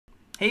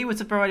Hey,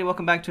 what's up everybody?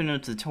 Welcome back to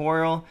another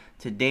tutorial.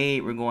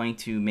 Today we're going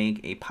to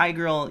make a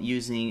PiGRRL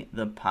using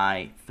the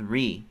Pi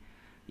 3.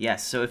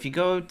 Yes, so if you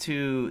go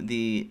to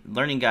the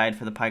learning guide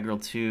for the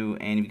PiGRRL 2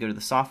 and if you go to the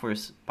software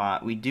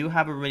spot, we do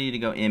have a ready to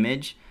go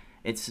image.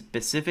 It's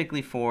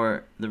specifically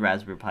for the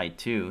Raspberry Pi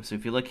 2. So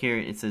if you look here,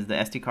 it says the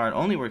SD card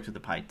only works with the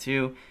Pi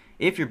 2.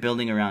 If you're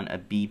building around a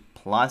B+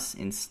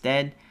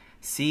 instead,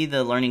 see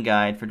the learning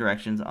guide for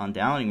directions on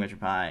downloading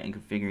RetroPie and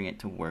configuring it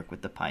to work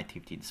with the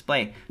PiTFT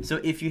display.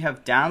 So if you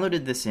have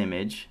downloaded this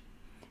image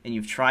and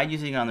you've tried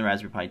using it on the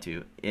Raspberry Pi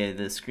 2,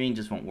 the screen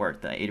just won't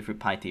work. The Adafruit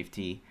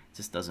PiTFT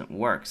just doesn't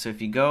work. So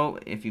if you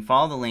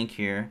follow the link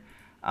here,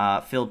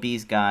 Phil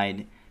B's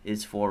guide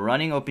is for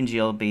running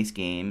OpenGL based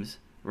games,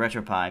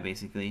 RetroPie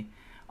basically,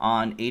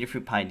 on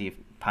Adafruit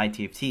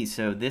PiTFT.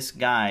 So this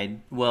guide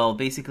will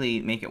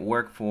basically make it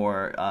work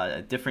for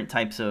different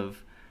types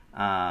of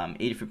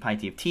Adafruit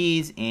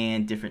PiTFTs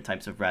and different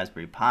types of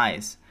Raspberry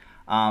Pis.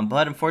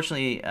 But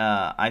unfortunately,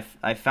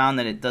 I found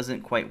that it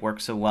doesn't quite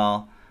work so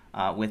well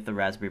with the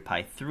Raspberry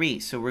Pi 3.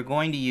 So we're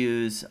going to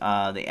use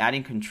the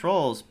adding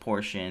controls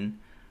portion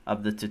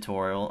of the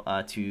tutorial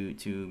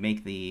to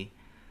make the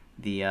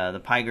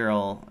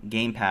PiGRRL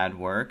gamepad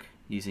work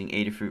using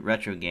Adafruit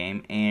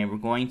Retrogame, and we're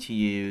going to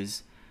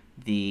use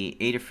the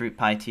Adafruit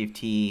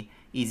PiTFT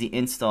easy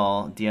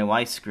install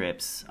DIY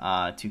scripts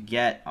to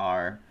get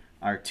our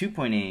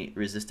 2.8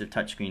 resistive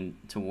touchscreen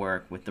to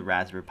work with the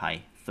Raspberry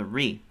Pi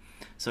 3.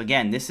 So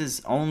again, this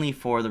is only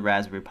for the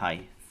Raspberry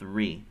Pi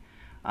 3.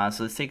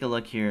 So let's take a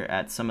look here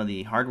at some of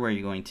the hardware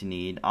you're going to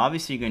need.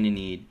 Obviously, you're going to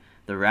need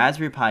the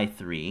Raspberry Pi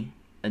 3.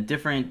 A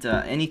different,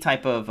 any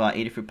type of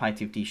Adafruit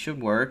PiTFT should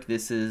work.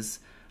 This is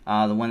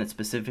the one that's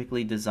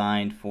specifically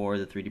designed for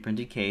the 3D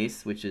printed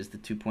case, which is the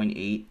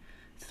 2.8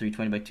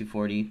 320 by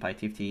 240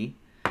 PiTFT.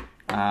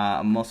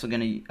 I'm also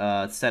going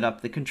to set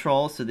up the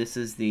controls. So this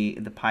is the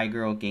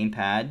PiGRRL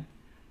gamepad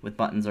with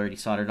buttons already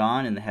soldered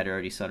on and the header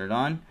already soldered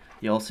on.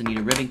 You also need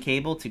a ribbon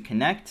cable to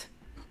connect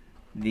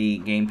the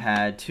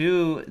gamepad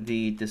to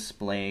the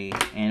display,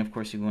 and of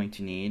course you're going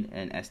to need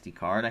an SD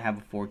card. I have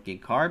a 4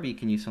 gig card, but you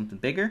can use something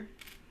bigger.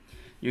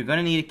 You're going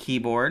to need a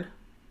keyboard,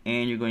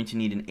 and you're going to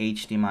need an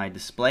HDMI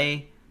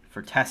display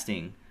for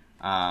testing.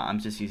 I'm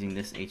just using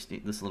this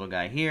little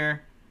guy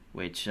here,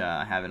 which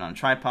I have it on a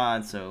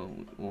tripod, so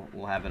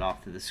we'll have it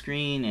off to the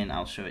screen and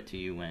I'll show it to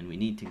you when we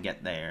need to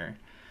get there.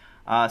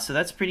 So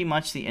that's pretty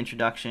much the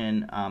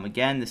introduction.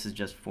 Again, this is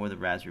just for the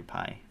Raspberry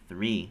Pi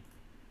 3.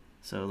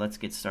 So let's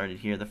get started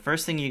here. The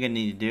first thing you're going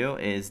to need to do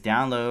is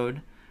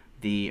download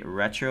the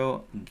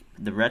RetroPie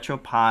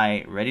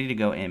ready to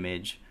go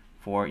image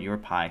for your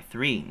Pi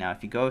 3. Now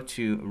if you go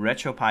to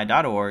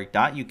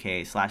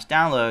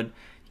retropie.org.uk/download, you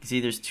can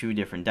see there's two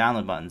different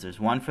download buttons. There's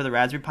one for the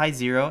Raspberry Pi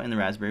 0 and the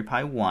Raspberry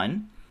Pi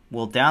 1.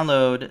 We'll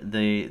download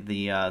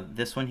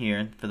this one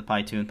here for the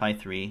Pi 2 and Pi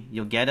 3.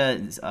 You'll get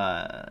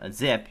a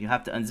zip. You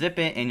have to unzip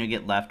it, and you'll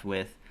get left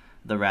with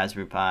the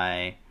Raspberry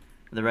Pi,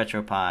 the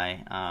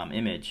RetroPie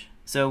image.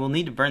 So we'll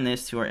need to burn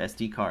this to our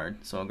SD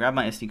card. So I'll grab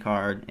my SD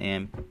card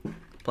and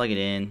plug it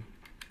in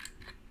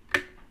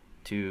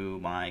to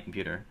my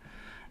computer.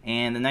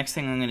 And the next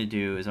thing I'm going to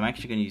do is I'm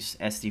actually going to use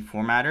SD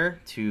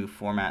formatter to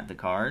format the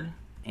card.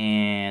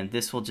 And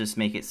this will just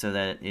make it so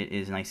that it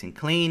is nice and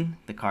clean.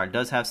 The card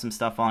does have some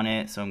stuff on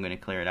it, so I'm going to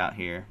clear it out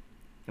here.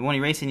 It won't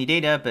erase any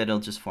data, but it'll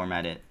just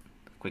format it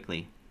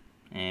quickly.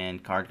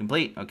 And card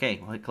complete. Okay,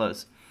 we'll hit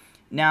close.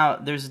 Now,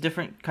 there's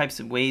different types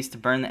of ways to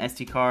burn the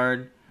SD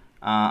card.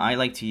 I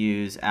like to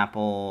use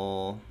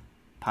Apple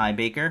Pi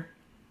Baker.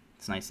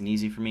 It's nice and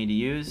easy for me to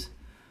use,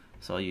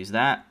 so I'll use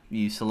that.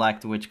 You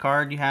select which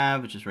card you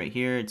have, which is right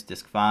here. It's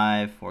disk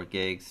 5, 4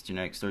 gigs,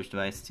 generic storage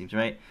device, it seems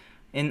right.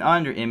 And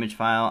under image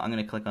file, I'm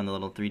going to click on the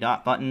little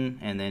 3-dot button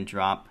and then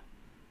drop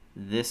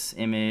this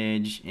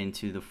image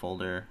into the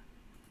folder.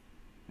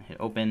 Hit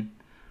open.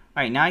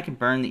 Alright, now I can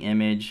burn the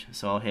image,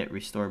 so I'll hit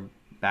restore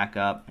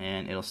backup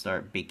and it'll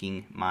start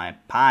baking my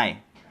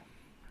Pi.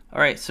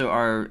 Alright, so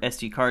our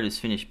SD card is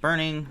finished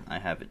burning. I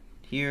have it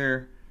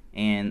here,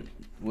 and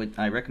what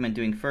I recommend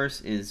doing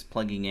first is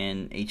plugging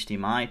in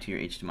HDMI to your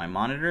HDMI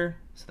monitor,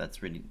 so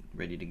that's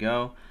ready to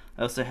go.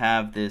 I also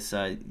have this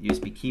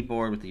USB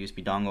keyboard with the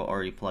USB dongle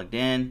already plugged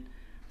in,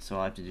 so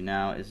all I have to do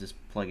now is just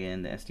plug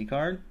in the SD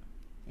card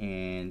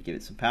and give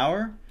it some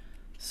power.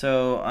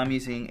 So I'm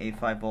using a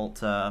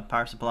 5-volt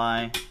power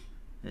supply.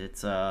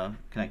 It's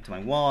connected to my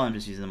wall. I'm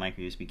just using the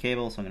micro USB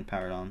cable, so I'm going to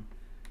power it on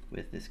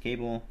with this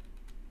cable.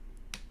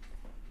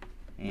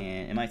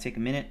 And it might take a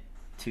minute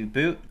to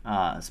boot,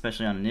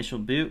 especially on initial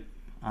boot,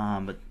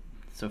 but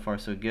so far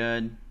so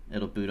good.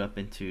 It'll boot up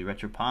into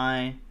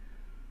RetroPie,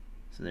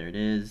 so there it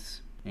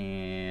is,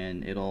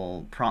 and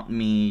it'll prompt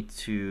me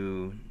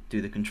to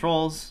do the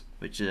controls,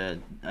 which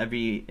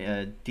every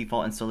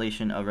default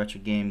installation of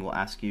Retrogame will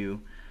ask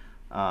you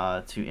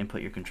to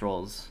input your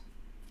controls.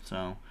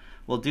 So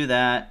we'll do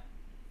that,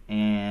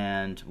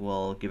 and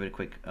we'll give it a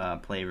quick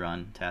play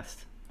run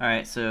test.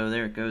 Alright, so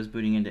there it goes,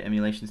 booting into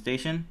emulation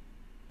station.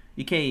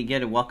 Okay, you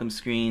get a welcome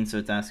screen, so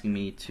it's asking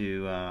me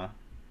to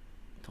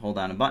hold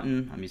down a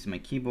button. I'm using my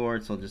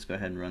keyboard, so I'll just go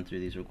ahead and run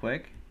through these real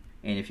quick.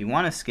 And if you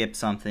want to skip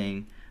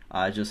something,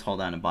 just hold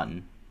down a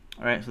button.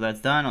 Alright, so that's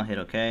done. I'll hit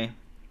OK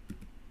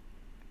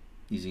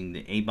using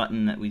the A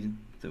button that we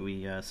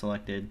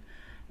selected.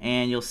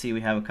 And you'll see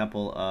we have a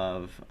couple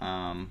of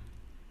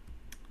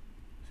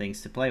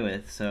things to play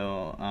with.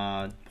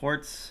 So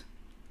ports,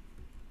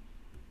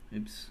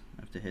 oops,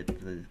 I have to hit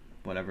the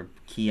whatever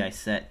key I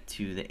set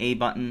to the A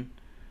button.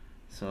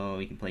 So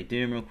we can play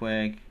Doom real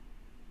quick,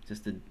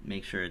 just to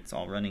make sure it's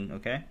all running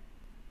okay.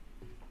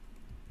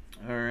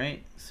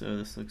 Alright, so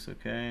this looks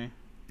okay.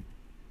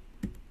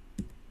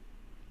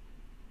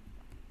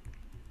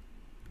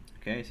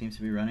 Okay, seems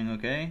to be running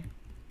okay.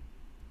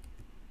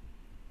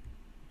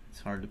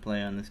 It's hard to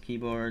play on this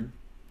keyboard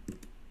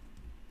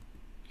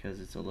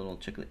because it's a little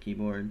chiclet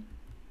keyboard.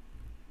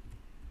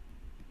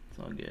 It's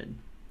all good.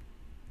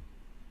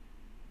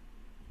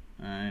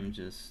 I'm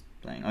just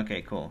playing.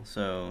 Okay, cool.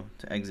 So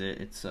to exit,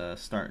 it's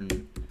start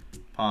and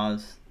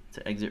pause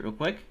to exit real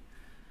quick.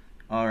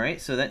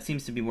 Alright, so that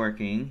seems to be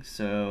working.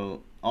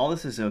 So all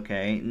this is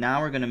okay.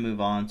 Now we're going to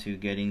move on to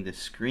getting the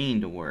screen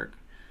to work.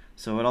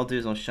 So what I'll do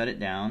is I'll shut it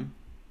down.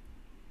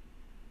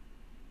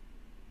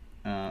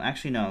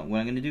 Actually, no. What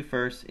I'm going to do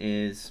first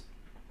is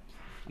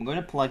I'm going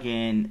to plug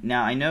in.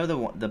 Now I know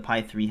the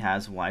Pi 3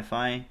 has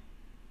Wi-Fi,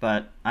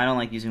 but I don't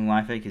like using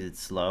Wi-Fi because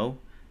it's slow.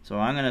 So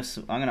I'm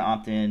gonna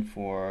opt in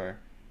for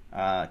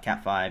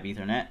Cat 5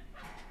 Ethernet,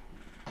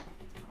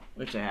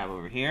 which I have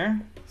over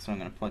here. So I'm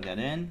gonna plug that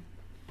in.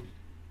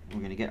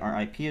 We're gonna get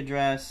our IP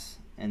address,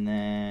 and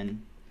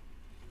then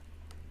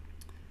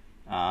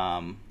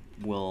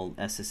we'll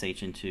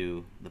SSH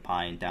into the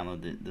Pi and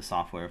download the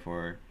software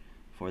for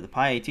the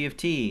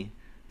PiTFT.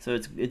 So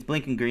it's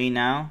blinking green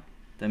now.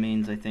 That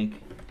means I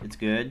think it's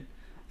good.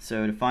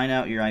 So to find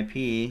out your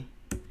IP,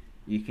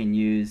 you can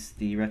use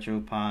the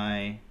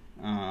RetroPie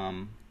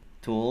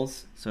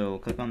tools. So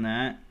click on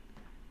that,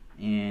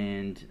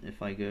 and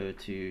if I go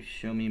to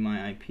show me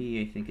my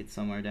IP, I think it's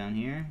somewhere down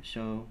here.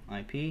 Show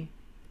IP.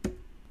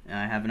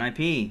 I have an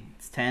IP.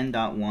 It's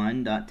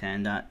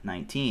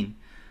 10.1.10.19.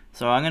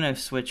 So I'm gonna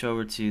switch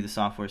over to the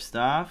software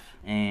stuff,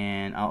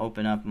 and I'll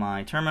open up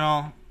my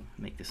terminal.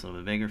 Make this a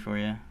little bit bigger for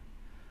you.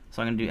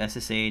 So I'm gonna do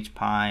SSH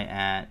Pi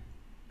at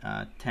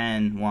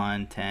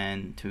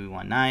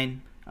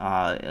 10.1.10.2.19.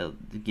 It'll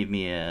give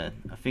me a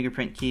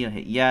fingerprint key. I'll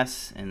hit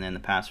yes, and then the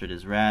password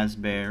is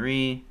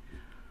raspberry,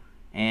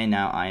 and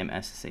now I am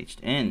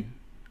SSH'd in.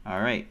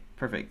 Alright,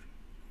 perfect.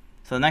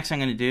 So the next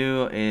thing I'm going to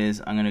do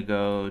is I'm going to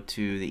go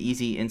to the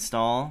easy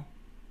install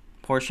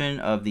portion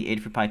of the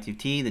Adafruit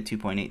PiTFT, the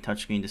 2.8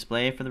 touchscreen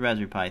display for the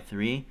Raspberry Pi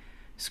 3.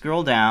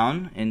 Scroll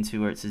down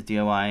into where it says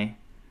DIY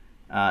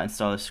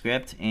install the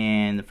script,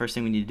 and the first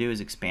thing we need to do is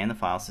expand the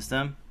file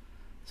system.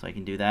 So I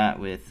can do that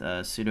with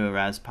sudo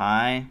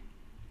raspi.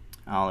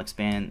 I'll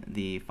expand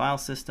the file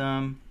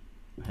system,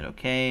 hit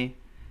OK,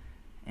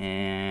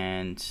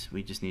 and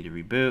we just need to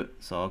reboot.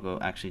 So I'll go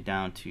actually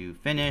down to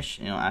finish,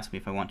 and it'll ask me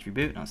if I want to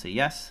reboot, and I'll say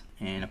yes.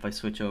 And if I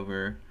switch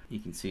over, you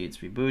can see it's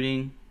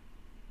rebooting.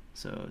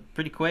 So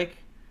pretty quick.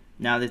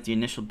 Now that the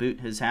initial boot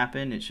has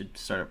happened, it should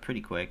start up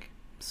pretty quick.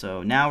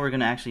 So now we're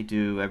going to actually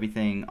do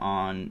everything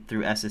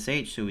through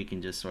SSH, so we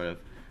can just sort of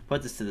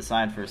put this to the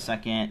side for a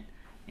second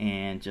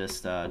and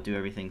just do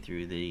everything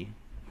through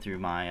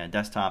my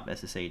desktop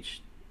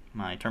SSH,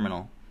 my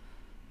terminal.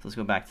 So let's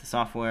go back to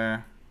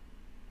software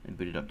and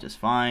boot it up just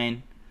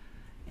fine.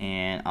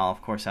 And I'll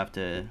of course have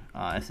to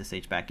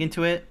SSH back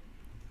into it.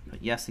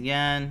 Put yes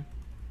again,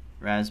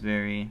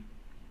 Raspberry.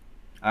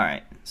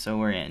 Alright, so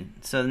we're in.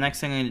 So the next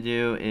thing I'm going to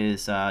do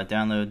is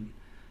download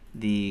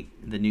the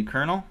new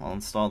kernel. I'll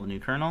install the new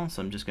kernel.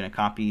 So I'm just going to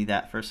copy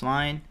that first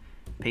line,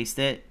 paste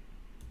it,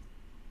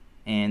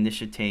 and this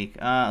should take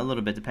a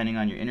little bit depending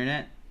on your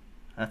internet.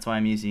 That's why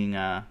I'm using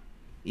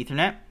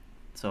Ethernet.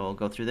 So we'll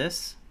go through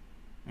this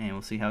and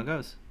we'll see how it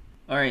goes.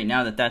 Alright,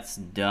 now that that's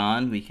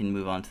done, we can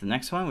move on to the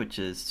next one, which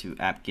is to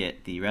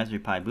apt-get the Raspberry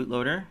Pi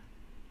bootloader.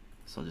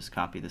 So I'll just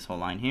copy this whole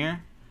line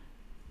here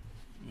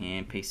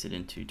and paste it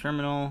into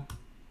terminal.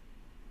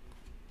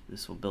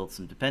 This will build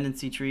some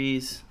dependency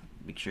trees.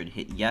 Make sure to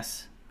hit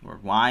yes or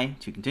Y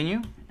to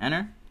continue.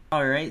 Enter.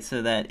 Alright,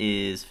 so that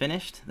is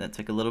finished. That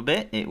took a little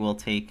bit. It will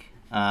take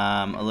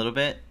a little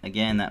bit.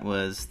 Again, that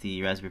was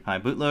the Raspberry Pi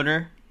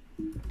bootloader.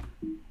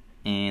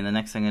 And the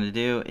next thing I'm going to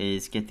do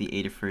is get the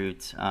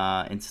Adafruit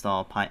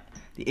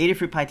the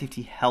Adafruit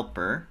PiTFT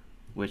helper,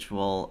 which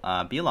will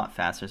be a lot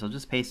faster. So I'll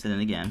just paste it in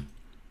again.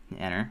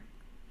 Enter.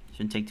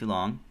 Shouldn't take too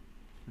long.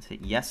 Let's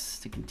hit yes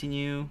to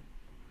continue.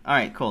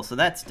 Alright, cool. So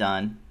that's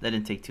done. That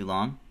didn't take too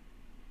long.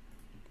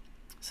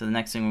 So the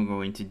next thing we're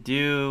going to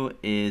do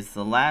is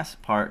the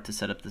last part to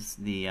set up the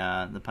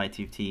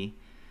PiTFT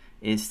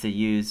is to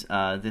use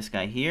this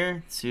guy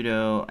here,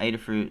 sudo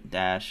adafruit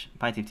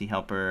 -PiTFT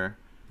helper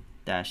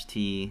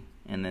 -t,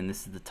 and then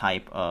this is the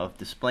type of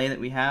display that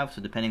we have.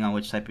 So depending on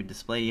which type of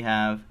display you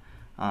have,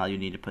 you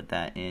need to put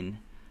that in.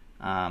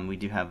 We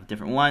do have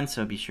different ones,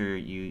 so be sure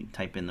you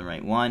type in the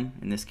right one.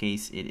 In this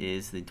case, it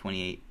is the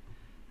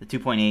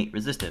 2.8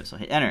 resistive. So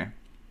hit enter.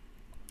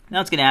 Now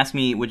it's going to ask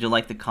me, would you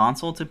like the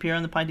console to appear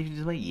on the PiTFT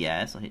display?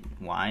 Yes. I'll hit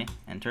Y,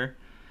 enter.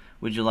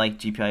 Would you like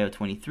GPIO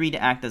 23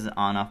 to act as an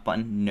on-off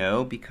button?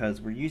 No,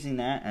 because we're using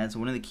that as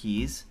one of the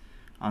keys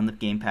on the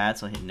gamepad,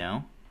 so I'll hit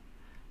no.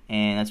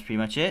 And that's pretty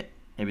much it.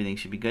 Everything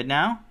should be good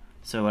now.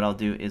 So what I'll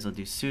do is I'll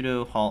do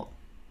sudo halt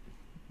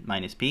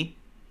 -p,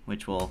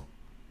 which will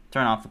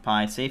turn off the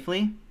Pi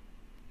safely,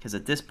 because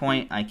at this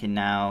point I can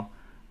now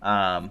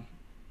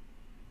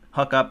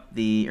hook up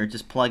or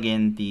just plug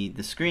in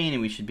the screen,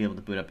 and we should be able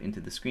to boot up into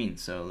the screen.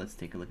 So let's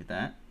take a look at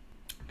that.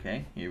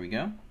 Okay, here we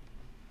go.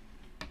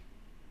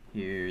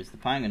 Here's the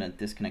Pi. I'm going to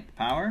disconnect the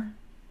power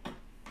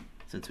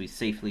since we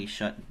safely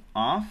shut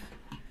off,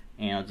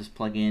 and I'll just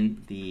plug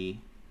in the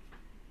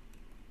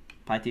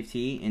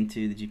PiTFT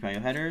into the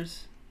GPIO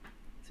headers.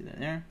 See that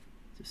there?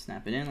 Just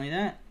snap it in like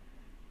that.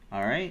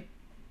 Alright,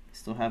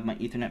 still have my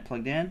Ethernet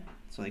plugged in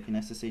so I can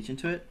SSH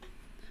into it.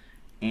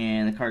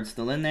 And the card's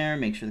still in there,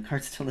 make sure the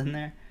card's still in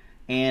there.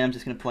 And I'm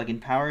just going to plug in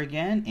power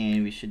again,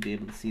 and we should be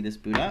able to see this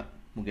boot up.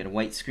 We'll get a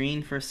white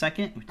screen for a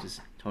second, which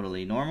is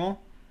totally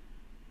normal.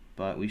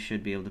 But we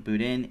should be able to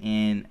boot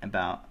in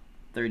about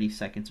 30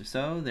 seconds or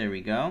so. There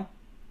we go.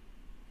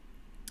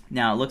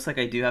 Now it looks like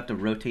I do have to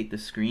rotate the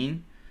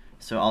screen,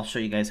 so I'll show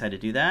you guys how to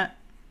do that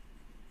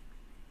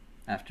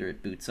after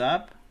it boots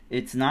up.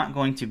 It's not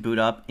going to boot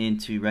up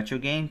into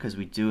Retrogame because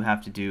we do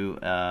have to do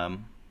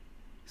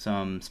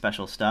some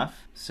special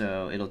stuff.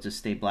 So it'll just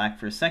stay black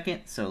for a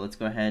second. So let's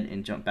go ahead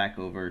and jump back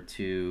over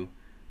to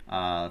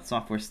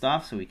software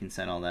stuff so we can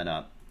set all that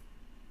up.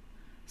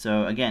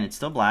 So again, it's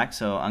still black,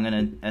 so I'm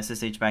going to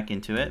SSH back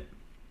into it.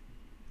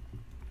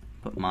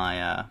 Put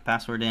my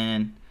password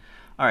in.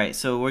 Alright,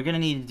 so what we're going to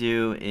need to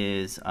do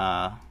is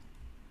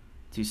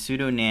do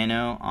sudo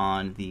nano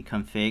on the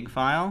config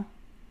file.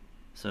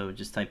 So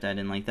just type that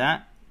in like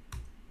that.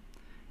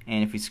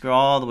 And if we scroll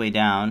all the way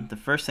down, the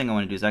first thing I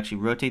want to do is actually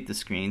rotate the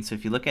screen. So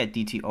if you look at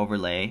DT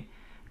overlay,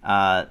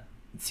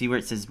 see where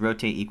it says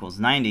rotate equals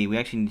 90, we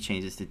actually need to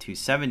change this to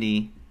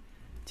 270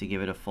 to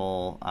give it a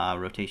full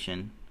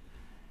rotation.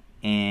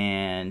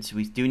 And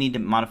we do need to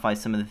modify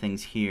some of the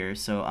things here.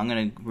 So I'm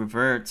going to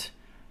revert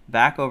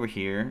back over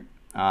here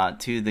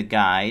to the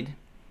guide.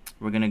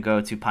 We're going to go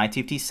to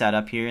PiTFT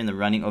setup here in the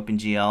running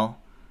OpenGL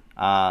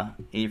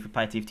Adafruit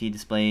PiTFT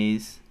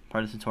displays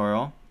part of the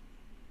tutorial.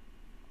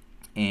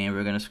 And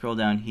we're going to scroll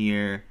down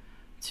here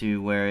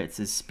to where it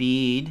says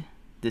speed.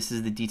 This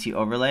is the DT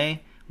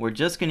overlay. We're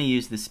just going to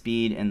use the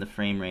speed and the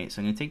frame rate.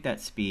 So I'm going to take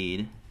that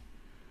speed.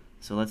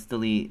 So let's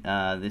delete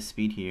this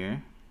speed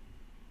here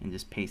and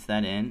just paste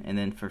that in. And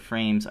then for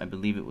frames, I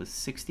believe it was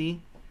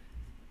 60.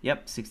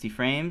 Yep, 60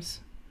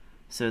 frames.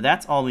 So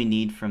that's all we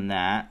need from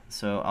that.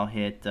 So I'll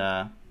hit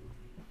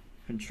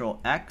Control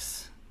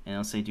X and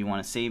I'll say, do you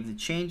want to save the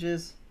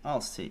changes?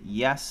 I'll say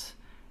yes,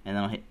 and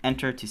then I'll hit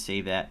enter to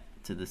save that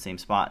to the same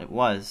spot it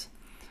was.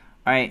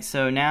 Alright,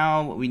 so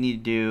now what we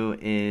need to do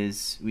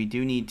is we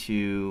do need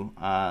to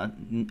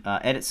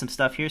edit some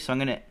stuff here. So I'm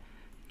going to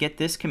get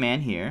this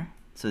command here.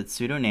 So it's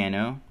sudo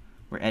nano.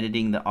 We're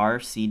editing the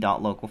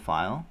rc.local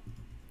file.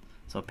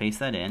 So I'll paste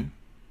that in.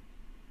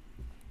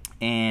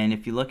 And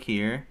if you look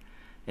here,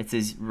 it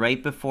says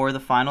right before the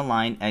final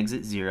line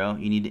exit 0,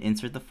 you need to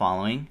insert the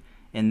following.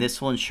 And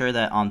this will ensure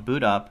that on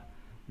boot up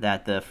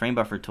that the frame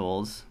buffer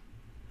tools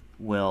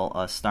will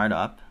start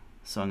up.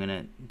 So I'm going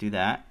to do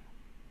that.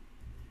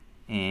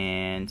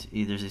 And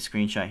there's a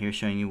screenshot here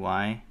showing you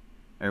why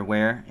or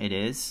where it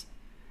is.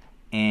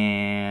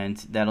 And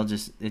that'll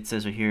just, it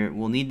says right here,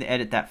 we'll need to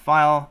edit that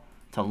file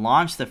to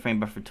launch the frame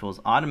buffer tools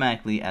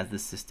automatically as the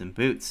system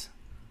boots.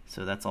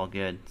 So that's all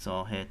good. So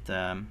I'll hit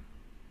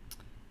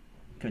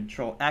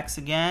Control X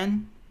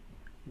again,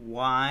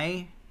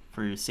 Y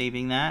for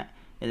saving that,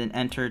 and then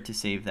enter to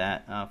save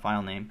that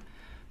file name.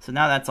 So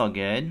now that's all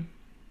good.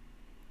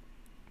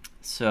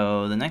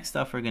 So the next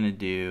stuff we're going to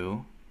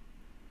do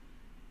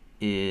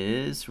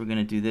is we're going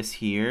to do this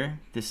here.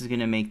 This is going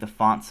to make the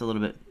fonts a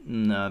little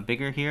bit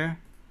bigger here.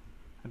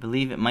 I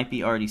believe it might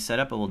be already set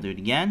up, but we'll do it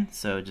again.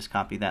 So just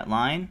copy that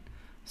line.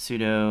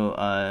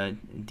 Sudo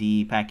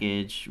d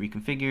package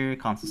reconfigure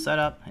console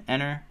setup,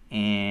 enter,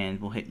 and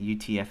we'll hit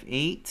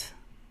UTF-8.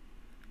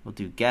 We'll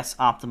do guess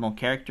optimal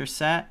character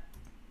set,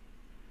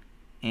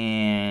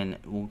 and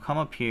we'll come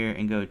up here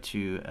and go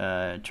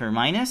to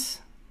terminus,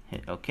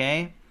 hit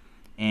OK,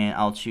 and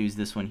I'll choose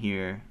this one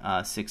here,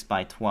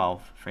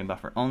 6x12 frame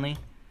buffer only.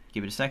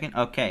 Give it a second.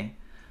 Okay,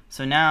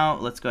 so now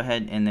let's go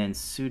ahead and then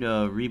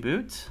sudo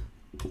reboot,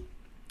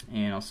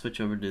 and I'll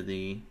switch over to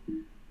the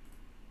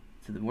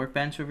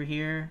workbench over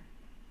here,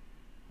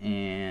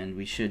 and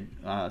we should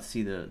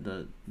see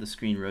the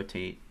screen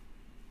rotate.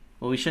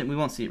 Well, we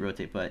won't see it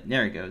rotate, but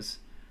there it goes.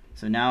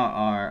 So now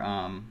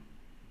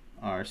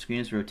our screen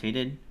is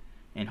rotated,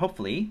 and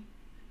hopefully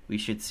we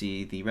should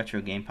see the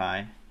Retrogame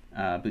Pi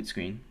boot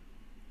screen.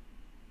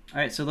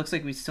 Alright, so it looks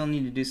like we still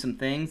need to do some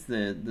things.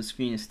 The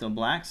screen is still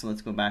black, so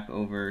let's go back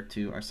over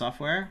to our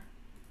software.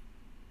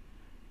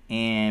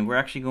 And we're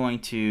actually going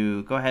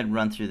to go ahead and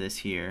run through this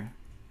here.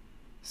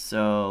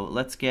 So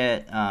let's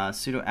get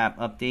sudo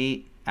apt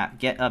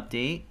get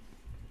update.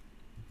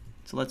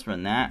 So let's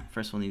run that.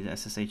 First we'll need to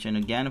SSH in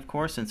again, of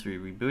course, since we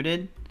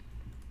rebooted.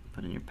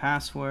 Put in your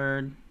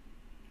password.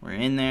 We're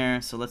in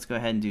there, so let's go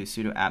ahead and do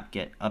sudo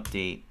apt-get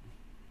update.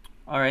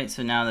 Alright,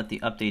 so now that the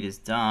update is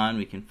done,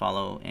 we can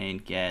follow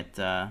and get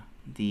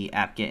the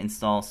apt-get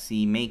install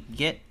cmake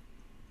git.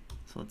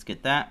 So let's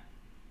get that.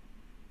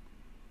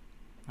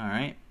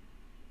 Alright.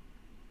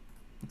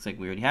 Looks like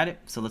we already had it.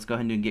 So let's go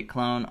ahead and do git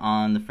clone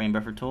on the frame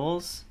buffer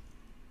tools.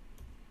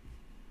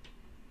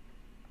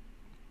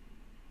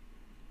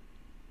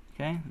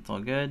 Okay, that's all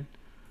good.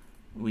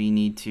 We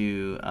need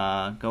to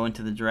go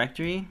into the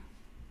directory.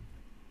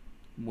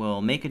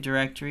 We'll make a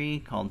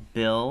directory called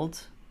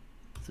build.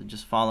 So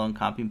just follow and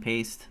copy and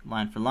paste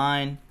line for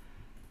line.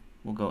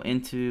 We'll go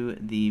into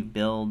the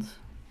build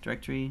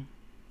directory.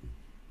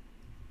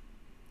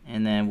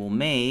 And then we'll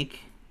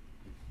make,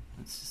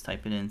 let's just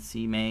type it in,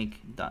 cmake ...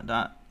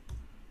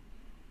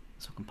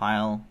 So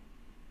compile.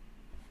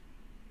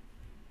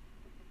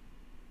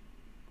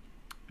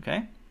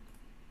 Okay.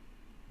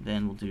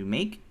 Then we'll do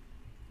make.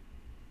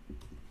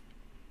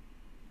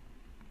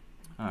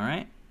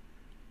 Alright.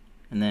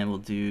 And then we'll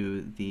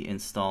do the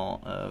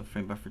install of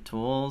frame buffer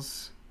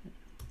tools.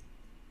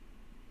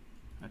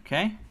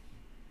 Okay.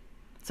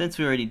 Since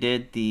we already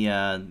did the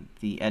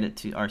edit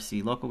to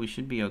RC local, we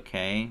should be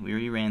okay. We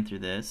already ran through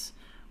this.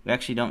 We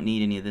actually don't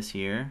need any of this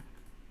here.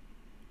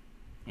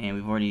 And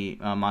we've already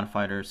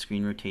modified our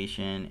screen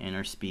rotation and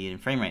our speed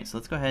and frame rate. So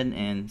let's go ahead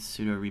and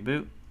sudo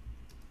reboot.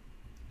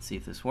 See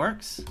if this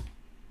works.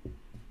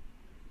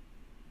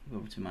 Go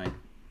over to my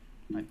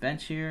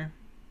bench here,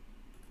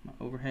 my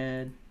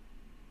overhead.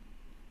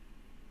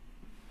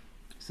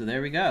 So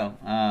there we go.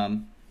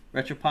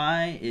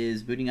 RetroPie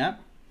is booting up.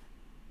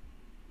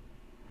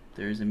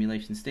 There's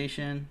emulation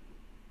station.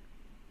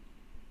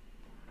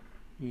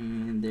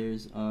 And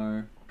there's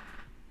our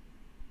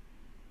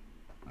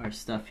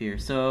stuff here.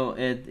 So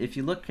if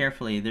you look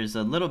carefully, there's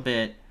a little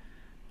bit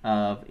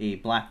of a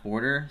black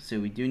border. So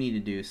we do need to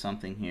do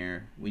something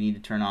here. We need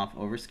to turn off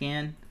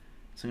overscan.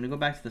 So I'm going to go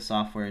back to the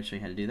software and show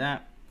you how to do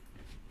that.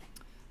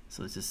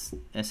 So let's just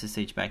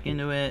SSH back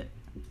into it.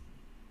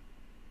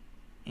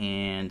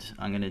 And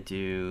I'm going to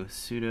do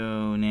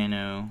sudo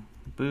nano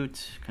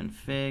boot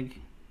config.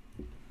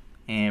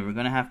 And we're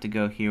going to have to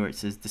go here where it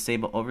says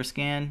disable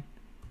overscan.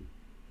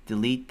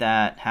 Delete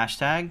that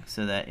hashtag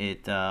so that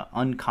it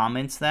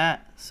uncomments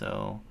that.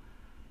 So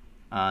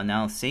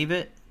now let's save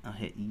it. I'll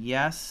hit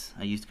yes.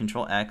 I used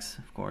Control X,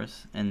 of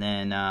course, and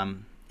then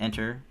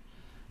enter.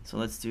 So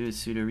let's do a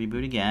sudo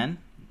reboot again.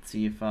 Let's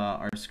see if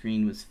our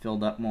screen was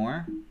filled up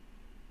more.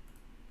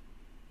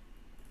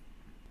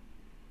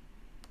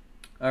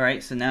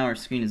 Alright, so now our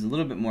screen is a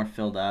little bit more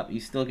filled up. You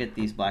still get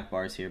these black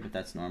bars here, but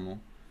that's normal.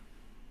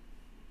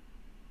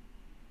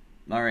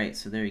 Alright,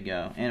 so there you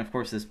go. And of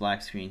course this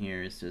black screen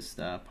here is just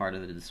part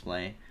of the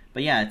display.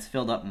 But yeah, it's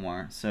filled up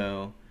more.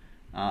 So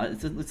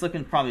it's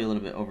looking probably a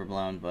little bit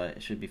overblown, but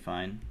it should be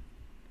fine.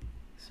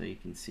 So you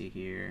can see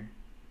here,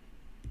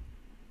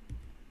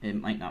 it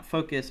might not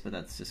focus, but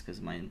that's just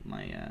because my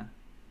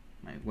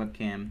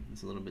webcam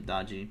is a little bit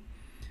dodgy.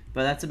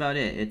 But that's about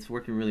it. It's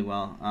working really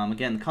well.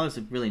 Again, the colors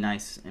look really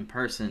nice in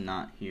person,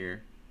 not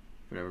here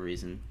for whatever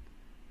reason.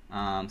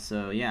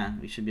 So yeah,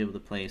 we should be able to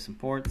play some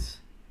ports.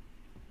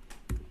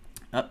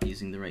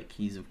 Using the right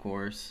keys, of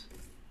course.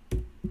 I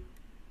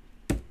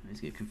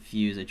always get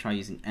confused. I try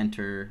using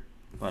enter,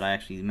 but I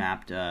actually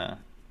mapped the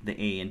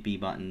A and B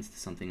buttons to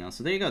something else.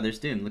 So there you go. There's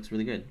Doom. Looks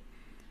really good.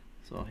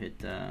 So I'll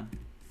hit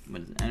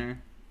what is it? Enter.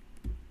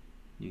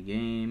 New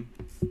game.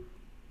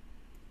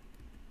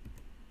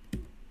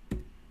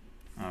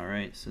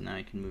 Alright, so now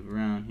I can move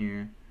around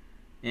here.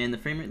 And the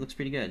frame rate looks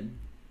pretty good.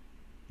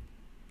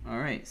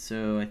 Alright,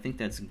 so I think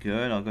that's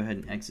good. I'll go ahead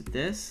and exit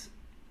this.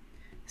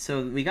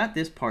 So we got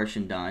this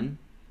portion done.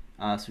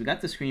 So we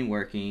got the screen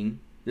working.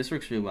 This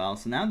works really well.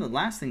 So now the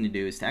last thing to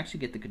do is to actually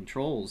get the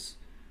controls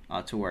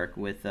to work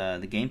with the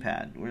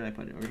gamepad. Where did I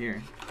put it? Over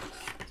here.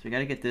 So we got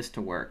to get this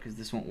to work because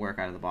this won't work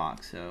out of the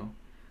box. So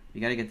we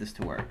got to get this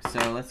to work.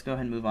 So let's go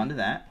ahead and move on to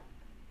that.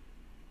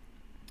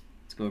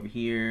 Let's go over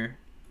here,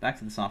 back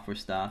to the software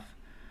stuff.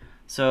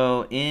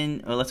 So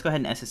let's go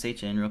ahead and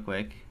SSH in real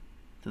quick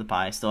to the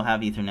Pi. Still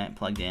have Ethernet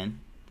plugged in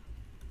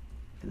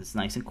because it's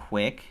nice and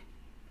quick.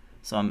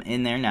 So I'm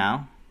in there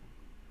now,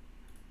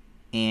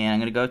 and I'm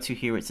going to go to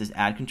here where it says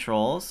add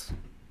controls.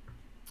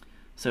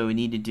 So what we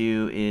need to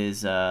do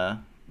is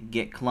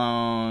git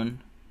clone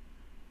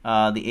the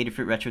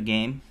Adafruit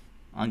Retrogame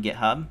on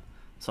GitHub.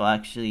 So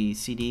actually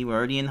CD, we're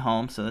already in the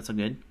home, so that's all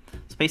good.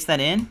 Let's paste that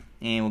in,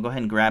 and we'll go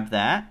ahead and grab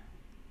that,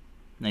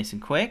 nice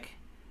and quick,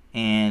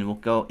 and we'll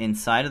go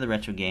inside of the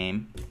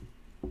Retrogame.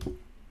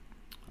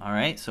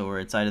 Alright, so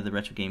we're inside of the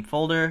Retrogame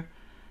folder,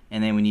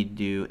 and then we need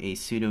to do a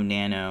sudo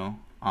nano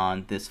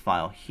on this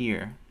file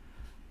here.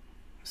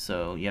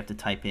 So you have to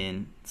type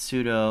in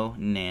sudo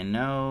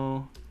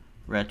nano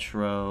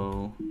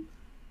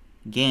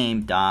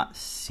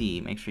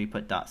retrogame.c. Make sure you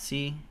put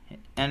 .c, hit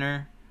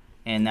enter,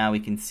 and now we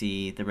can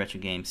see the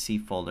Retrogame C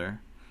folder.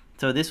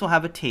 So this will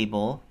have a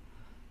table.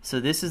 So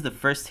this is the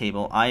first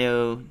table,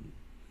 IO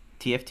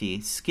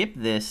TFT. Skip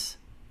this.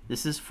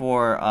 This is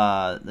for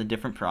a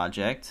different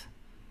project.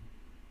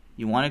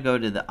 You want to go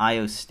to the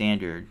IO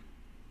standard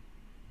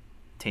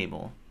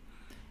table.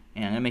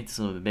 And I'm going to make this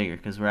a little bit bigger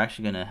because we're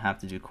actually going to have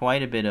to do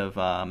quite a bit of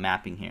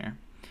mapping here.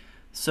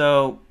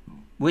 So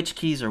which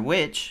keys are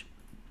which?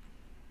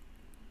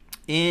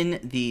 In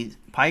the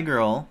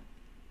PiGRRL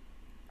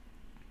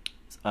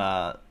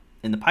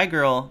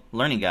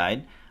learning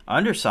guide,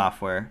 under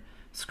software,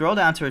 scroll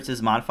down to where it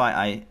says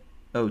modify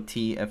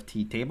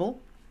IOTFT table.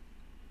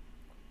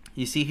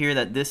 You see here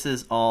that this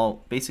is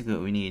all basically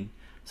what we need.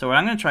 So what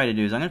I'm going to try to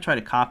do is I'm going to try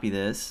to copy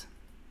this,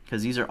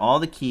 because these are all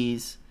the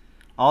keys,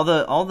 all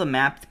the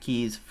mapped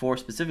keys for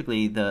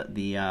specifically the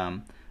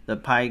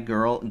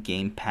PiGRRL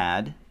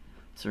gamepad.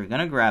 So we're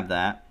going to grab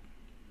that,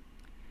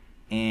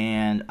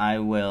 and I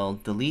will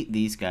delete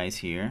these guys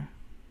here.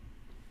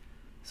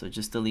 So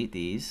just delete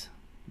these.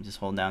 Just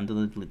hold down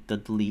the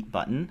delete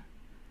button,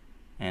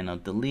 and I'll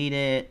delete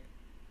it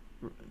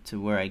to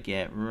where I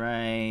get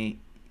right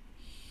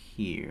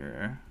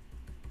here.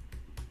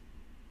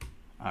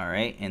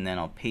 Alright, and then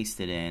I'll paste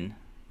it in.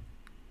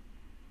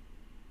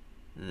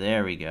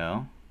 There we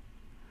go.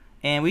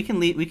 And we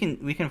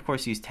can of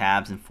course use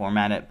tabs and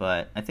format it,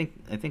 but I think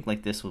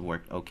like this would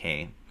work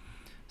okay.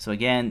 So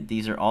again,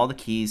 these are all the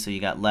keys. So you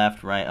got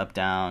left, right, up,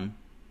 down,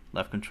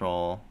 left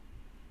control,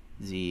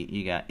 Z,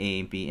 you got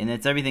A, B, and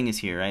everything is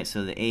here, right?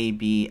 So the A,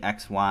 B,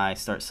 X, Y,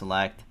 start,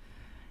 select.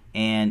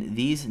 And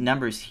these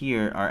numbers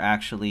here are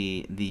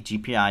actually the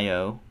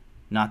GPIO,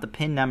 not the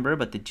pin number,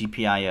 but the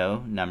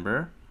GPIO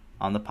number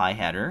on the Pi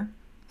header.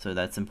 So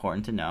that's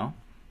important to know.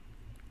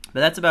 But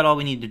that's about all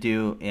we need to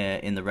do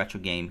in the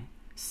Retrogame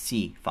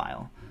C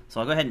file. So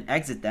I'll go ahead and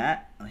exit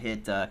that. I'll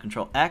hit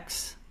Control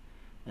X.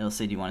 It'll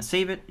say, do you want to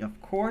save it?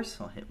 Of course.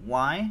 I'll hit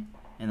Y,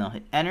 and I'll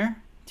hit Enter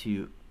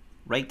to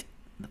write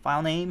the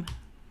file name.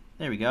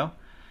 There we go.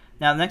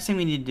 Now the next thing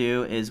we need to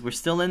do is, we're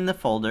still in the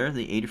folder,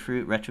 the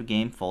Adafruit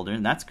Retrogame folder,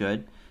 and that's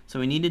good. So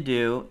what we need to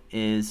do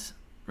is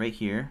right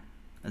here,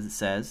 as it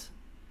says,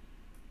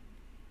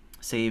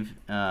 save,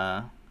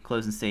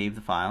 close and save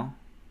the file.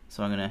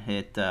 So I'm gonna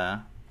hit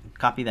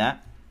copy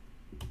that,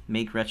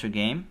 make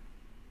Retrogame.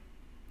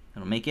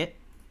 It'll make it.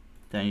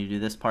 Then you do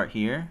this part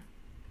here,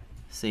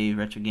 save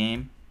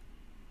Retrogame,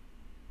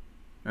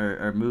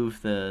 or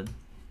move the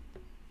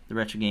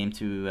Retrogame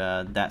to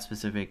that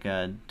specific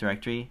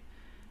directory.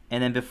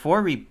 And then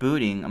before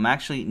rebooting, I'm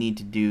actually need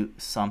to do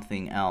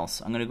something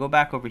else. I'm going to go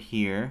back over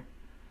here,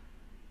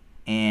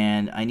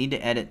 and I need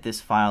to edit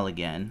this file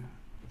again.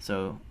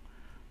 So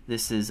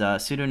this is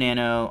sudo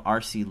nano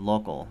rc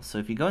local. So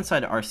if you go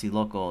inside of rc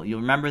local, you'll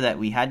remember that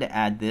we had to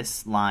add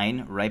this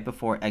line right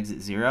before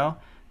exit 0.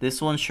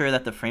 This will ensure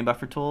that the frame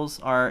buffer tools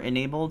are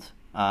enabled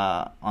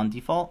on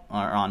default,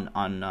 or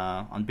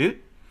on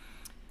boot.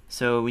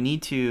 So we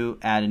need to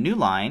add a new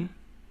line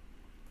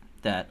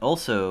that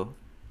also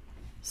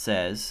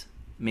says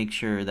make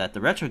sure that the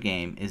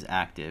Retrogame is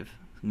active.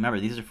 Remember,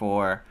 these are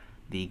for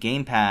the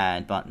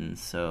gamepad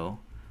buttons, so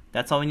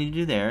that's all we need to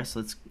do there.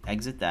 So let's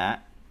exit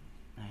that.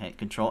 I hit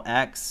Control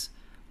X,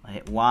 I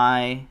hit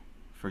Y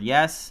for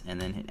yes, and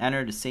then hit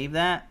Enter to save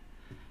that.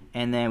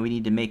 And then we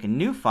need to make a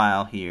new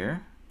file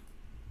here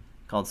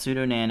called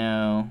sudo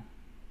nano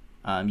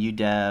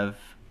udev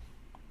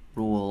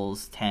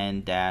rules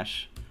 10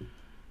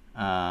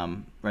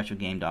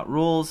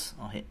 retrogame.rules.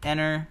 I'll hit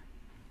Enter.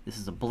 This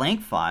is a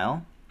blank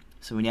file,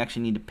 so we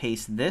actually need to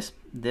paste this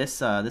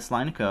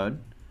line of code.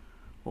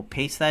 We'll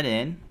paste that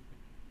in.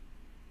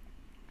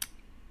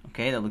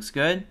 Okay, that looks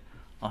good.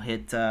 I'll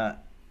hit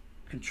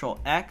Control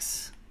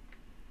X,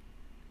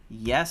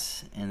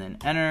 yes, and then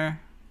Enter,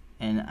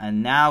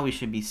 and now we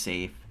should be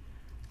safe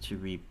to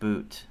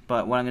reboot.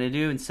 But what I'm going to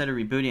do, instead of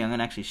rebooting, I'm going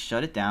to actually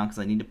shut it down, because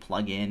I need to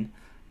plug in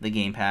the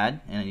gamepad,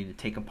 and I need to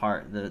take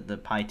apart the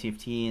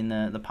PiTFT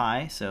and the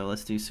Pi. So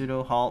let's do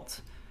sudo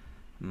halt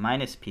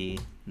 -p.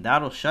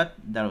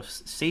 That'll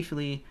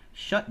safely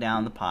shut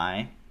down the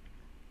Pi.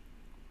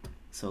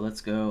 So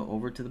let's go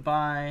over to the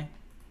Pi.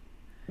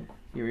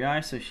 Here we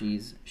are. So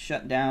she's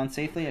shut down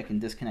safely. I can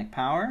disconnect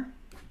power.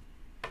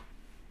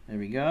 There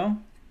we go.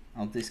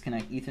 I'll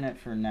disconnect Ethernet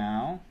for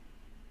now,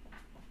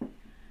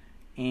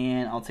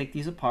 and I'll take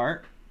these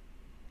apart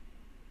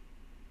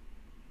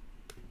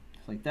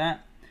just like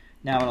that.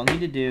 Now what I'll need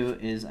to do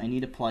is I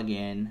need to plug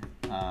in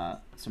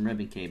some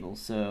ribbon cables.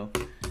 So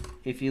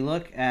if you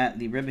look at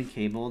the ribbon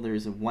cable,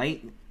 there's a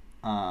white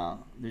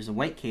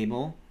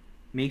cable.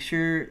 Make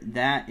sure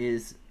that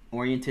is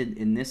oriented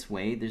in this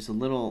way. There's a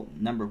little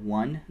number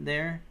 1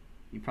 there.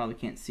 You probably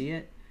can't see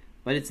it,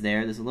 but it's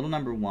there. There's a little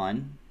number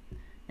 1,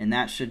 and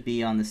that should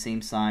be on the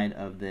same side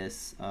of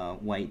this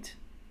white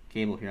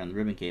cable here on the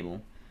ribbon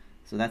cable.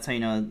 So that's how you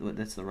know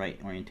that's the right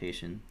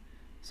orientation.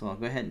 So I'll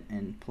go ahead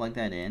and plug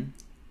that in.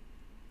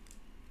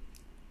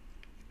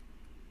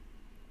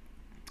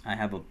 I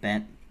have a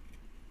bent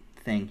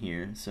thing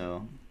here,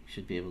 so you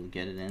should be able to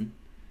get it in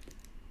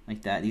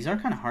like that. These are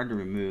kind of hard to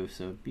remove,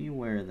 so be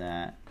aware of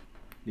that.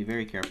 Be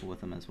very careful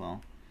with them as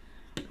well.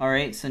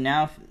 Alright, so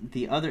now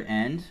the other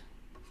end,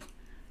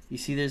 you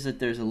see there's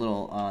a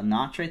little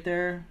notch right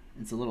there.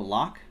 It's a little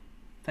lock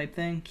type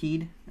thing,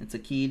 keyed. It's a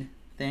keyed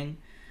thing.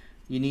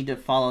 You need to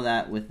follow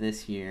that with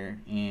this here,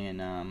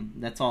 and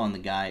that's all in the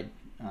guide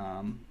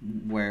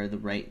where the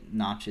right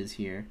notch is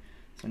here.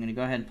 So I'm going to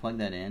go ahead and plug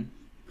that in.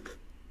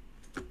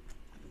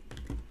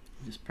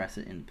 Just press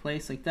it in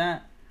place like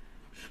that.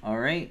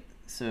 Alright,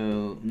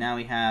 so now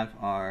we have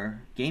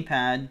our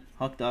gamepad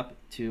hooked up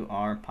to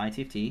our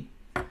PiTFT.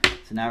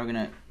 So now we're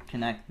going to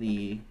connect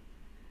the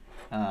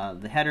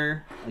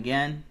header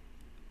again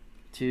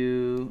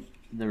to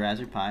the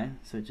Raspberry Pi.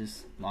 So it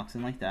just locks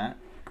in like that.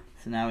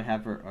 So now we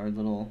have our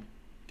little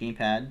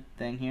gamepad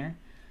thing here.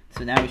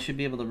 So now we should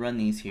be able to run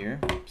these here.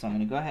 So I'm going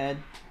to go ahead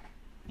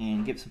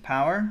and give some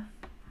power.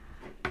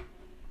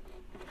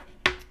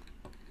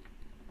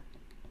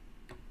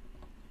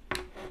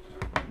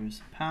 Here's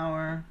some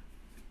power.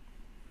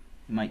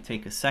 It might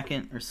take a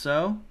second or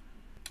so.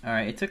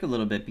 Alright, it took a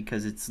little bit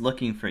because it's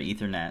looking for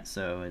Ethernet.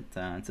 So it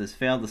says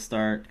failed to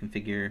start,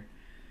 configure.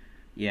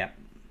 Yeah,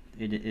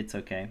 it's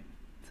okay.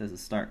 It says the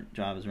start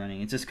job is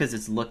running. It's just because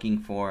it's looking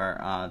for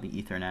the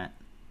Ethernet.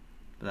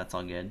 But that's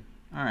all good.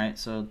 Alright,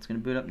 so it's going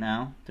to boot up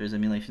now. There's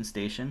Emulation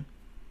Station.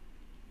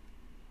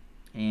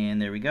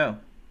 And there we go.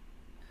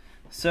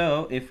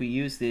 So if we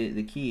use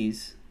the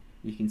keys,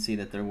 you can see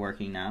that they're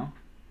working now.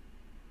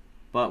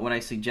 But what I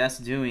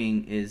suggest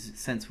doing is,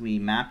 since we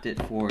mapped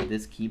it for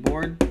this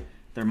keyboard,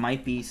 there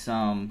might be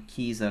some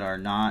keys that are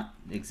not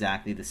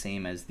exactly the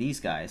same as these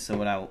guys. So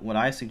what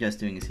I suggest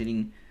doing is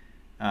hitting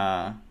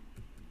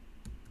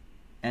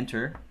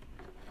Enter,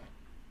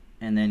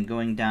 and then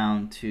going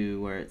down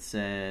to where it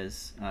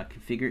says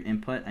configure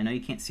input. I know you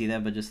can't see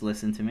that, but just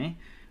listen to me.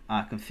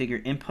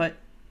 Configure input,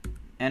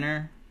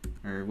 enter,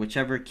 or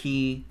whichever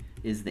key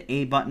is the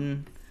A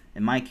button.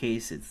 In my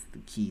case, it's the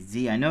key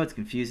Z. I know it's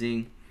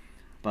confusing,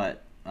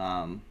 but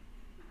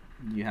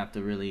you have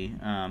to really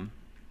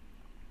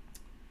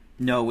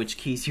know which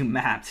keys you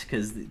mapped,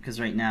 because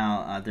right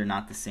now they're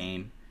not the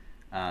same.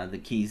 The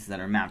keys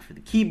that are mapped for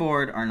the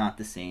keyboard are not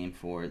the same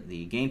for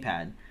the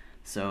gamepad.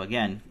 So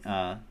again,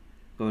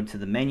 go to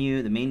the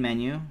menu, the main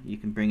menu. You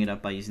can bring it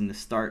up by using the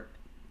start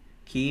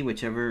key,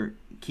 whichever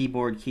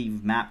keyboard key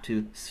you've mapped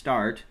to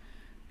start.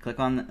 Click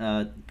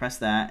on, press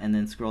that, and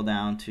then scroll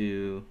down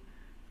to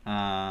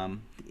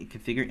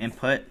configure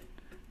input.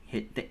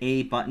 Hit the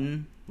A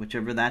button,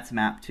 whichever that's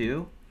mapped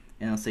to,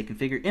 and it'll say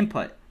configure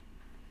input.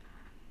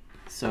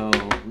 So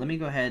let me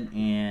go ahead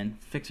and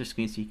fix our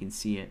screen so you can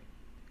see it.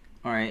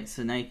 Alright,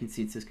 so now you can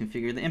see it says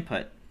configure the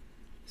input.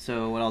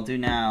 So what I'll do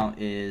now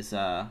is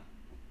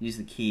use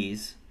the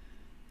keys,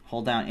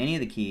 hold down any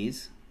of the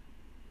keys,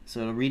 so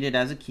it'll read it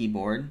as a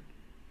keyboard,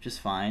 just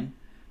fine.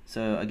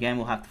 So again,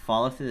 we'll have to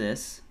follow through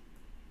this,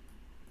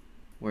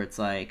 where it's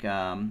like,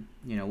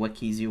 you know, what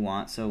keys you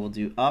want. So we'll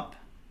do up,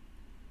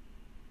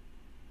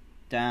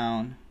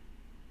 down,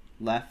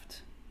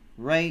 left,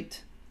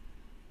 right,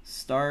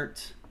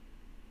 start,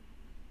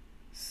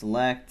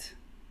 select,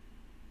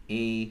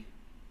 A,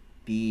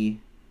 B,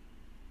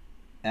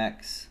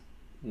 X,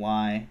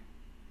 Y,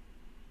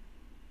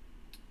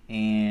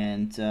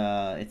 and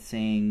it's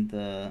saying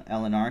the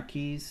L and R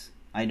keys.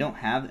 I don't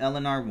have L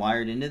and R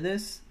wired into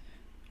this,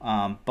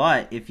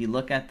 but if you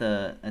look at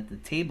the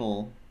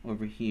table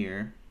over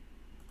here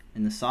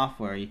in the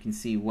software, you can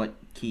see what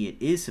key it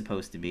is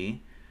supposed to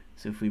be.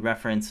 So if we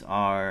reference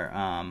our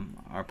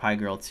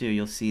PiGRRL 2,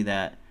 you'll see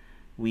that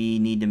we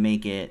need to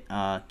make it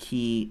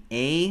key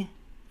A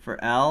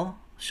for L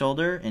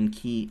shoulder and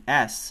key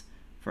S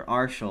for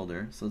R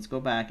shoulder. So let's go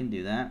back and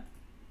do that.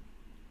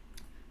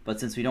 But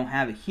since we don't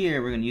have it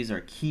here, we're going to use our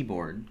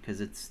keyboard,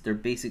 because they're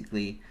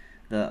basically,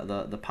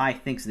 the Pi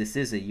thinks this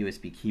is a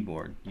USB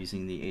keyboard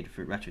using the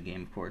Adafruit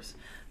Retrogame, of course.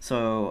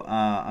 So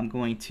I'm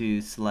going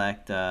to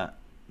select the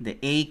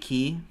A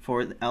key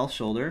for the L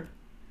shoulder,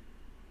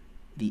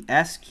 the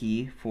S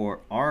key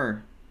for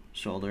R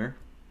shoulder,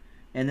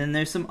 and then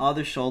there's some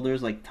other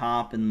shoulders like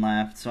top and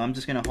left. So I'm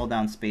just going to hold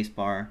down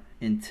spacebar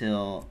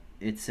until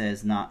it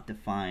says not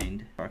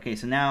defined. Okay,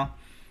 so now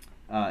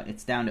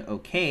it's down to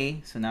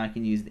OK. So now I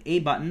can use the A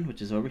button,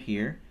 which is over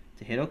here,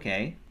 to hit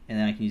OK, and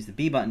then I can use the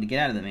B button to get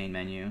out of the main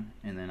menu,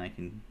 and then I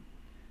can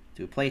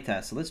do a play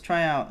test. So let's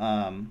try out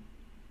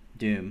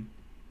Doom,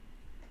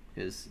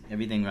 because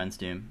everything runs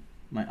Doom.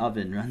 My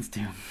oven runs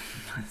Doom,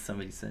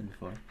 somebody said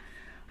before.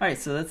 Alright,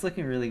 so that's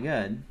looking really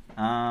good.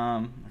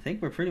 I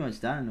think we're pretty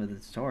much done with the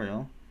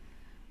tutorial.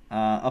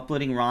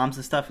 Uploading ROMs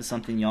and stuff is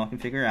something y'all can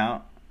figure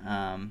out.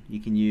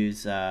 You can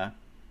use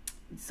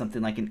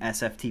something like an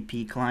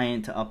SFTP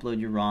client to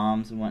upload your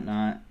ROMs and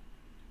whatnot.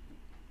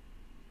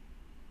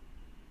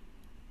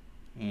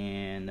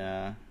 And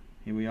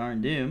here we are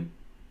in Doom,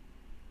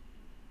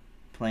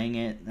 playing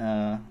it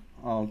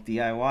all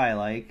DIY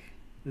like.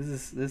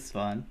 This is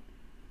fun.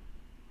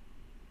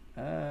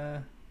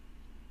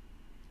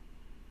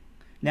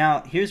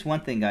 Now here's one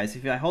thing, guys.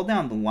 If I hold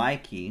down the Y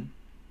key,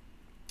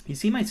 you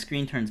see my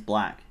screen turns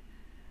black.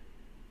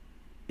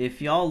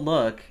 If y'all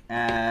look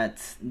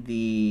at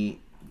the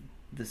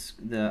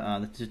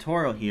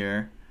tutorial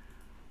here,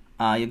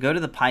 you'll go to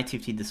the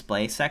PiTFT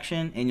display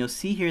section, and you'll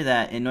see here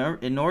that in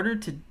order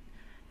to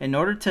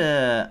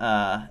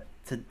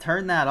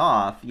turn that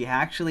off, you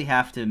actually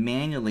have to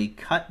manually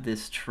cut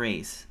this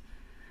trace.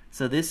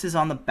 So this is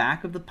on the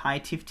back of the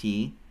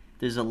PiTFT.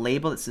 there's a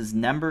label that says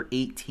number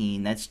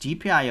 18. That's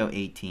GPIO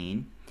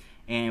 18.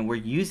 And we're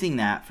using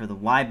that for the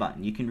Y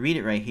button. You can read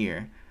it right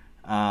here.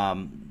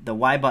 The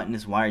Y button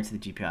is wired to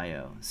the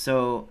GPIO.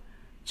 So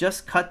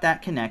just cut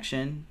that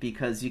connection,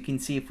 because you can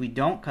see if we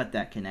don't cut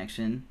that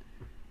connection,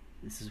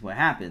 this is what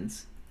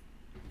happens.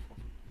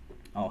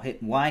 I'll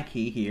hit Y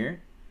key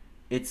here.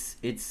 It's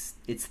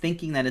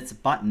thinking that it's a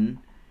button,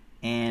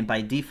 and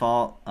by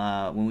default,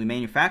 when we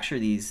manufacture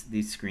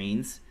these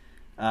screens,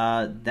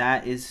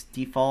 that is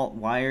default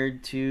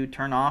wired to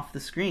turn off the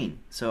screen.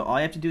 So all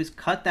you have to do is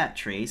cut that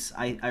trace.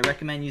 I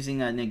recommend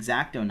using an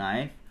X-Acto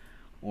knife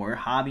or a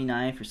hobby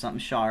knife or something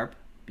sharp.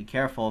 Be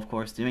careful, of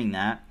course, doing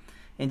that,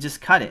 and just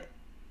cut it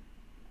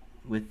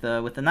with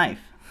the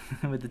knife,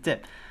 with the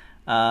tip.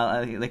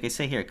 Like I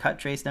say here, cut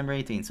trace number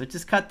 18. So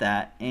just cut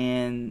that,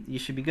 and you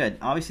should be good.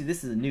 Obviously,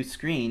 this is a new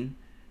screen.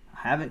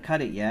 I haven't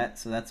cut it yet,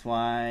 so that's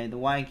why the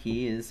Y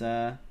key is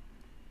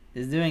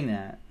doing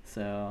that.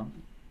 So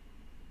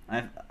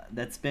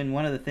that's been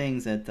one of the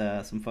things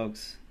that some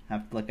folks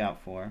have to look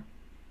out for.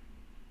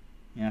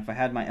 You know, if I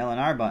had my L and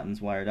R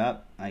buttons wired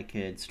up, I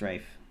could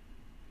strafe,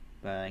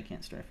 but I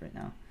can't strafe right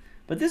now.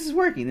 But this is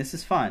working. This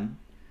is fun.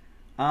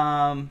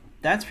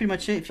 That's pretty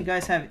much it. If you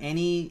guys have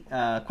any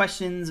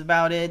questions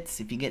about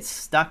it, if you get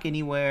stuck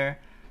anywhere,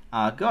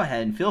 go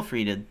ahead and feel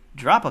free to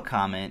drop a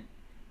comment,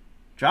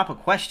 drop a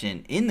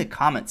question in the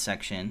comment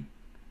section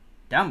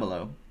down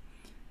below.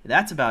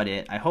 That's about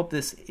it. I hope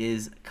this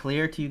is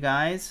clear to you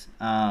guys.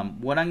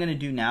 What I'm going to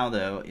do now,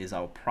 though, is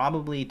I'll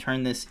probably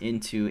turn this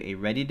into a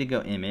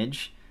ready-to-go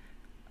image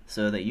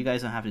so that you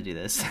guys don't have to do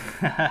this.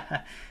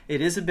 It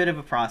is a bit of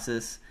a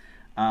process,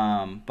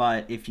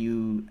 but if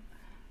you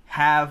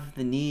have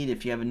the need,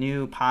 if you have a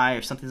new Pi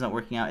or something's not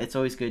working out, it's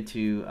always good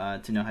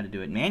to know how to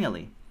do it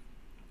manually.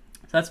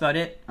 So that's about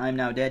it. I'm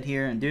now dead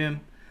here in Doom,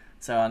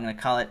 so I'm going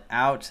to call it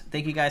out.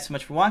 Thank you guys so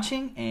much for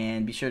watching,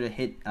 and be sure to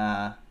hit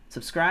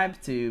subscribe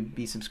to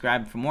be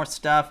subscribed for more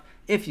stuff.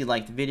 If you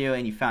liked the video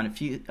and you found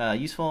it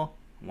useful,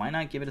 why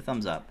not give it a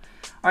thumbs up?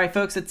 Alright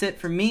folks, that's it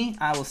for me.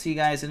 I will see you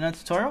guys in another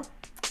tutorial.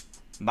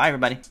 Bye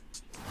everybody.